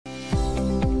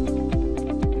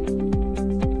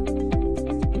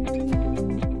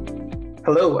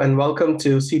Hello and welcome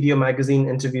to CDO Magazine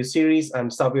interview series.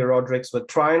 I'm Savio Rodrigues with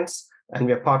Trianz, and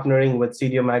we're partnering with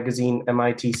CDO Magazine,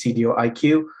 MIT CDO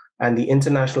IQ, and the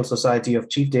International Society of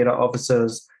Chief Data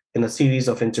Officers in a series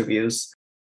of interviews.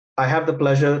 I have the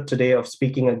pleasure today of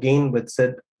speaking again with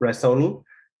Sid Raisoni.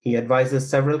 He advises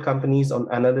several companies on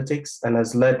analytics and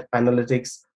has led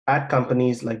analytics at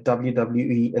companies like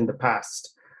WWE in the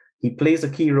past. He plays a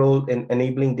key role in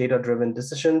enabling data-driven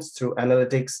decisions through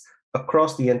analytics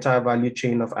across the entire value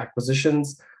chain of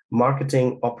acquisitions,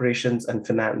 marketing, operations, and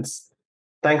finance.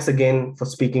 Thanks again for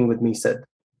speaking with me, Sid.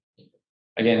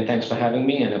 Again, thanks for having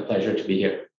me and a pleasure to be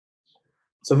here.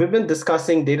 So we've been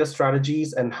discussing data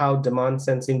strategies and how demand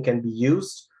sensing can be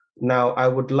used. Now, I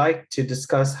would like to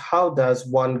discuss how does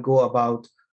one go about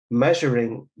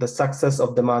measuring the success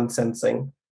of demand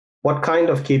sensing? What kind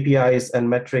of KPIs and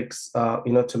metrics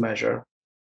to measure?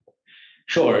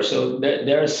 Sure. So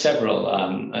there are several.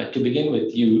 To begin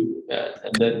with,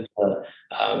 the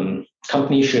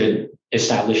company should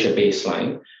establish a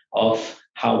baseline of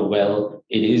how well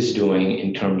it is doing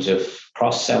in terms of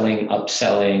cross-selling,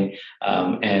 upselling,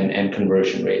 and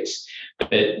conversion rates.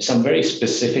 But some very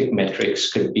specific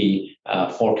metrics could be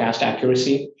forecast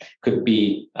accuracy, could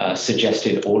be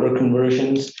suggested order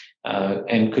conversions,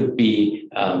 and could be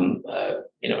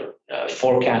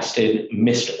forecasted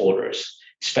missed orders,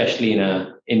 especially in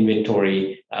an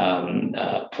inventory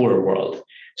poor world.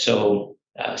 So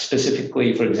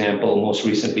specifically, for example, most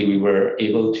recently, we were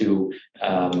able to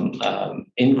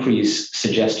increase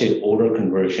suggested order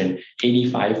conversion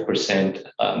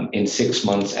 85% in 6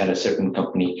 months at a certain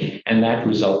company, and that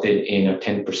resulted in a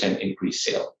 10% increased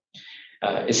sale.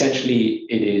 Essentially,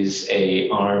 it is an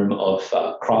arm of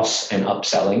cross and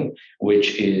upselling,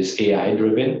 which is AI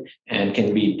driven and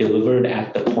can be delivered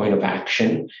at the point of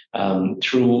action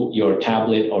through your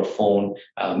tablet or phone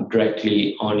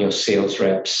directly on your sales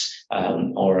reps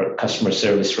or customer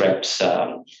service reps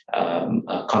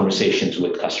conversations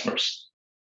with customers.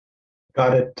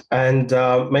 Got it. And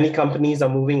many companies are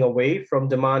moving away from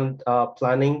demand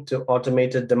planning to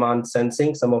automated demand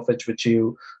sensing, some of which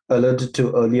you alluded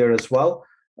to earlier as well.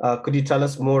 Could you tell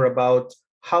us more about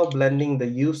how blending the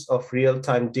use of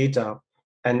real-time data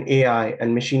and AI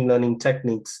and machine learning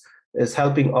techniques is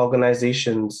helping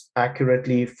organizations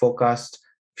accurately forecast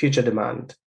future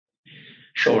demand?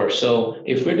 Sure. So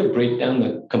if we're to break down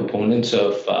the components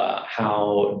of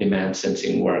how demand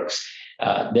sensing works,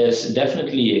 there's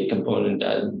definitely a component,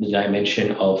 the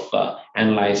dimension of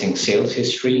analyzing sales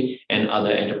history and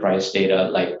other enterprise data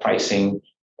like pricing,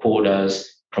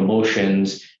 quotas,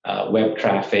 promotions, web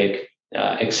traffic,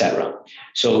 etc.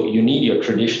 So you need your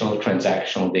traditional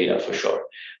transactional data for sure.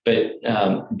 But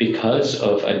because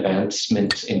of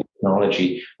advancements in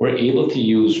technology, we're able to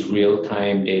use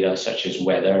real-time data such as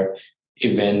weather,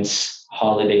 events,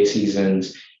 holiday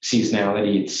seasons,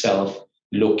 seasonality itself,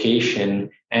 location,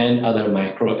 and other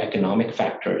macroeconomic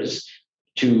factors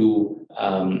to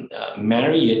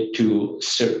marry it to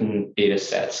certain data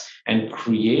sets and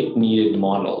create needed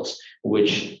models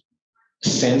which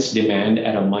sense demand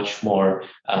at a much more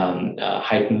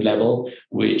heightened level,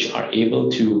 which are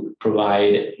able to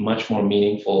provide much more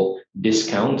meaningful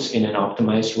discounts in an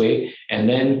optimized way, and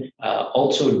then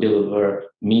also deliver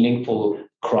meaningful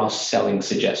cross-selling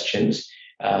suggestions,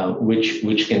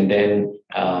 which can then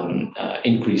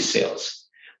increase sales.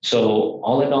 So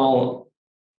all in all,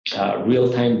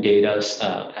 real-time data,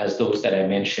 as those that I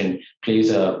mentioned,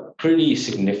 plays a pretty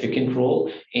significant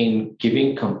role in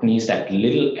giving companies that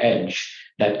little edge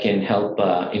that can help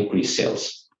increase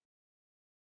sales.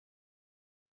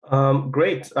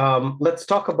 Great. Let's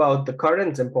talk about the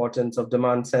current importance of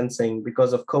demand sensing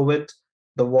because of COVID,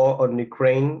 the war on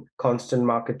Ukraine, constant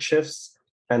market shifts,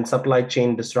 and supply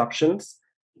chain disruptions.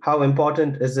 How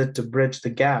important is it to bridge the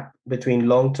gap between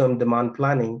long-term demand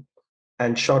planning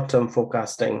and short-term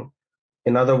forecasting?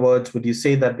 In other words, would you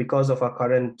say that because of our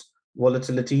current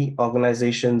volatility,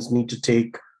 organizations need to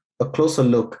take a closer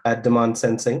look at demand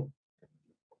sensing?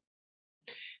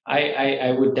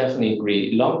 I would definitely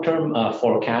agree. Long-term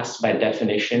forecasts, by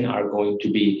definition, are going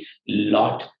to be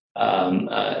lot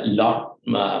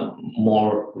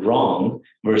more wrong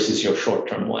versus your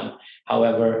short-term one.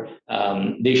 However,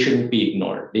 they shouldn't be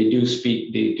ignored. They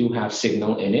do have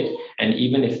signal in it, and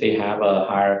even if they have a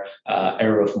higher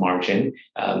error of margin,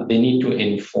 they need to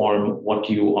inform what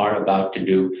you are about to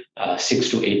do 6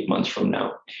 to 8 months from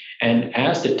now. And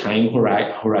as the time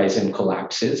horizon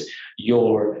collapses,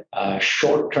 your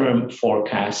short-term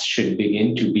forecasts should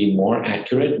begin to be more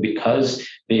accurate because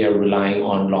they are relying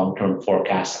on long-term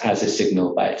forecasts as a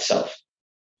signal by itself.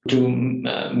 To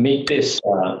make this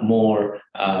more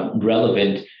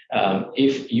relevant,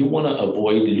 if you want to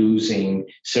avoid losing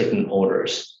certain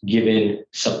orders given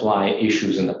supply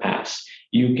issues in the past,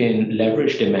 you can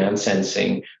leverage demand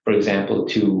sensing, for example,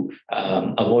 to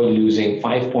avoid losing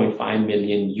 5.5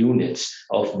 million units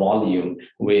of volume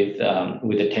with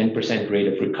a 10% rate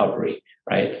of recovery,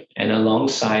 right? And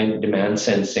alongside demand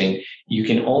sensing, you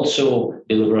can also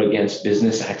deliver against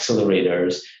business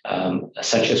accelerators,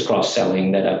 such as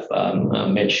cross-selling that I've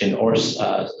mentioned, or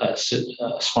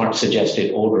smart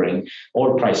suggested ordering,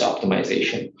 or price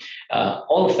optimization.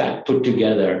 All of that put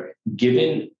together,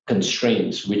 given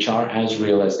constraints, which are as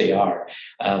real as they are,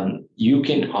 you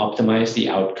can optimize the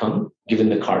outcome given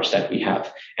the cards that we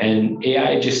have. And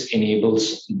AI just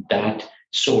enables that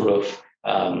sort of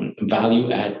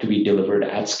value add to be delivered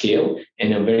at scale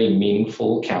in a very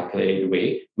meaningful, calculated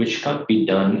way, which can't be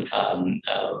done,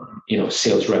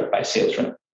 sales rep by sales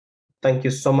rep. Thank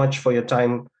you so much for your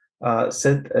time,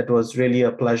 Sid. It was really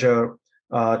a pleasure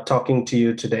talking to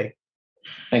you today.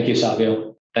 Thank you,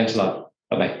 Savio. Thanks a lot.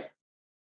 Bye-bye.